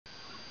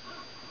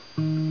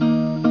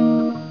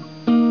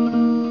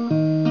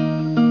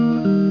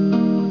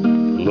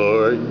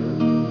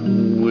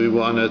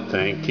to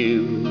thank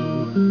you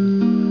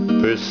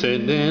for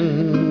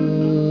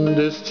sending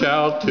this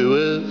child to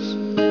us.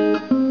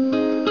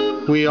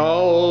 We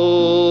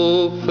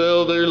all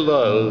felt their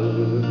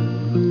love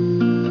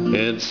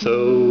in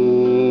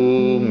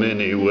so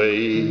many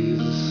ways.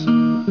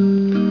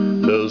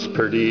 Those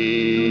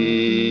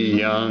pretty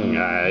young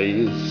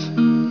eyes,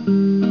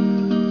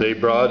 they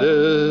brought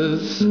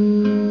us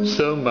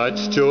so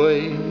much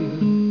joy.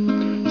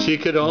 She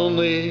could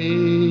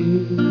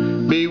only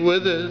be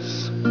with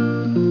us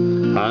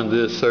on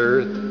this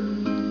earth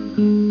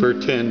for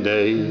 10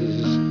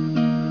 days.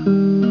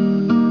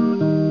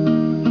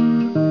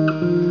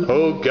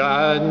 Oh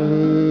God,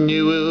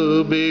 you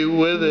will be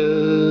with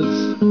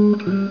us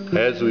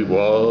as we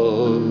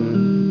walk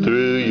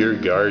through your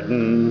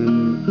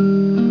garden,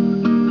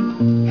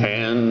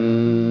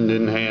 hand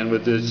in hand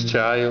with this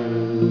child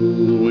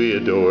we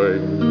adore.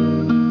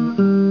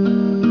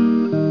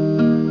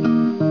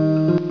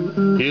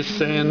 You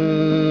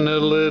sent a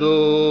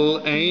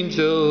little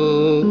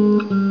angel,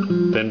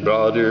 then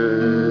brought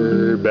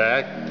her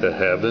back to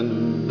heaven,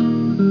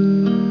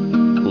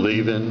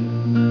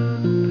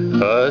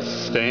 leaving us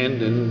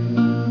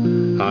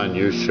standing on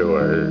your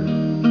shore.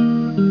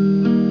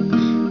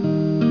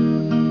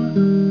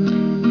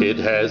 It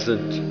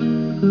hasn't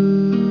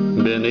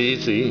been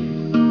easy,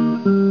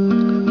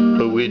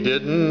 but we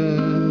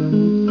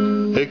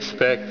didn't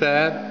expect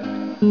that.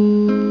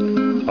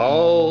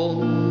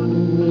 All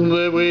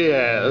that we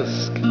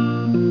ask,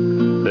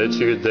 that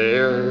you're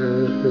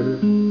there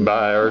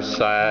by our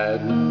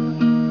side.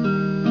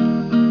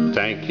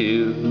 Thank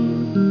you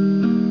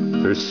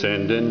for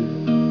sending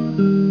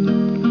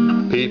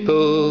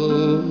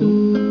people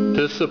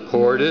to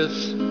support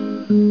us.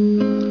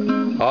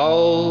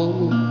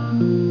 All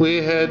we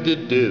had to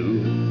do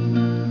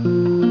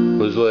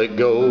was let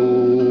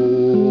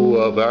go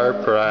of our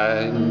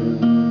pride.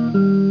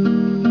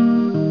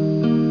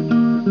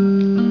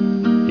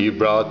 You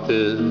brought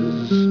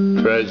this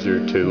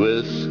treasure to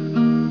us,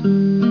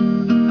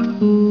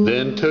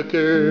 then took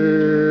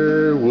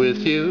her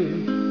with you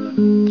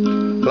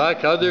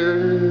like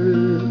other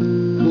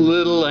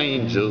little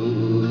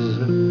angels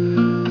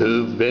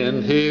who've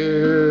been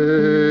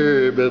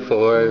here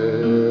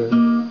before.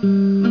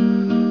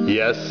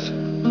 Yes,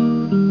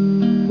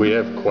 we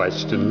have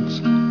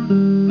questions,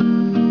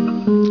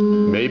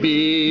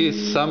 maybe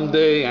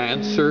someday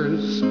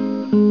answers,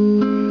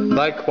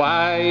 like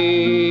why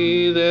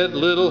that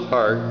little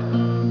heart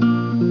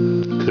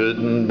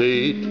couldn't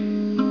beat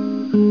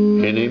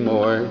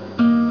anymore.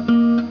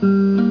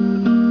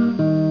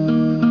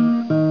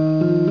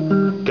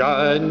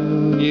 God,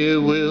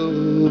 you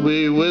will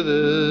be with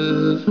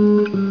us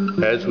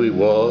as we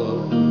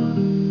walk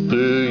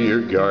through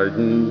your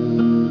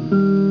garden,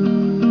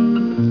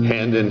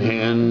 hand in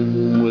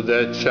hand with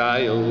that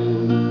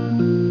child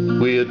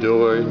we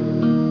adored.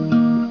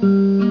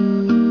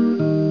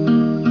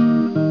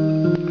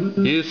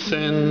 You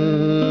sent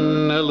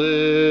a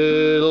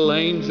little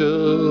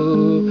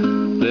angel,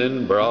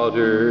 then brought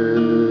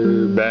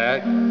her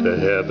back to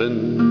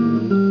heaven,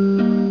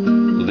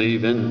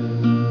 leaving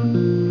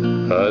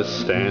us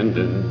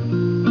standing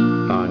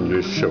on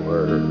your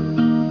shore.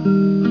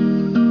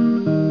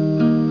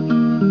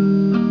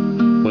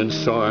 When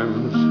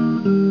storms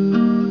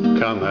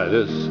come at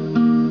us,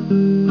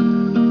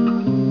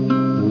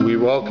 we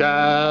walk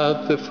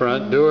out the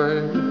front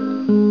door,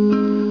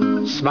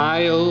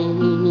 smile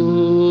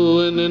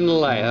and then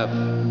laugh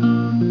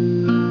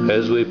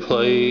as we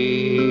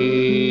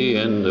play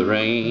in the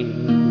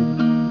rain.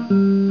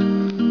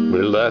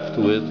 We're left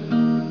with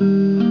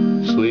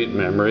sweet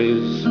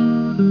memories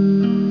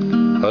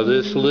of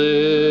this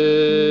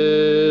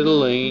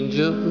little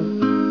angel.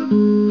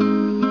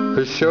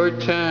 Her short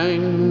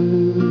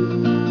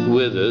time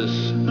with us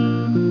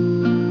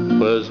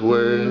was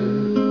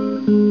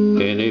worth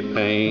any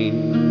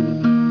pain.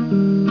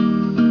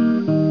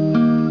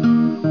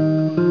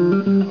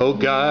 Oh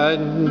God,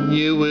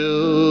 you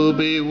will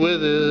be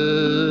with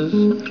us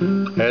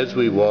as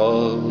we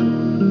walk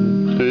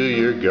through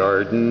your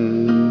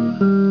garden,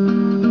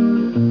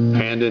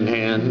 hand in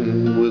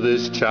hand with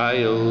this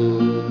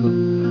child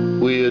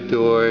we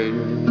adored.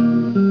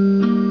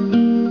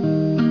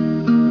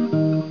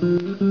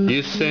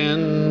 You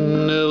sent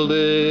a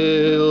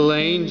little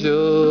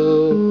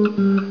angel,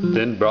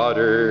 then brought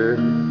her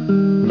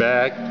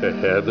back to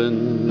heaven,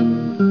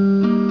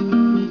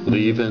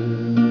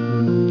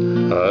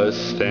 leaving us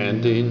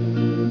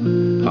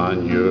standing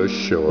on your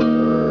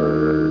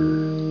shore.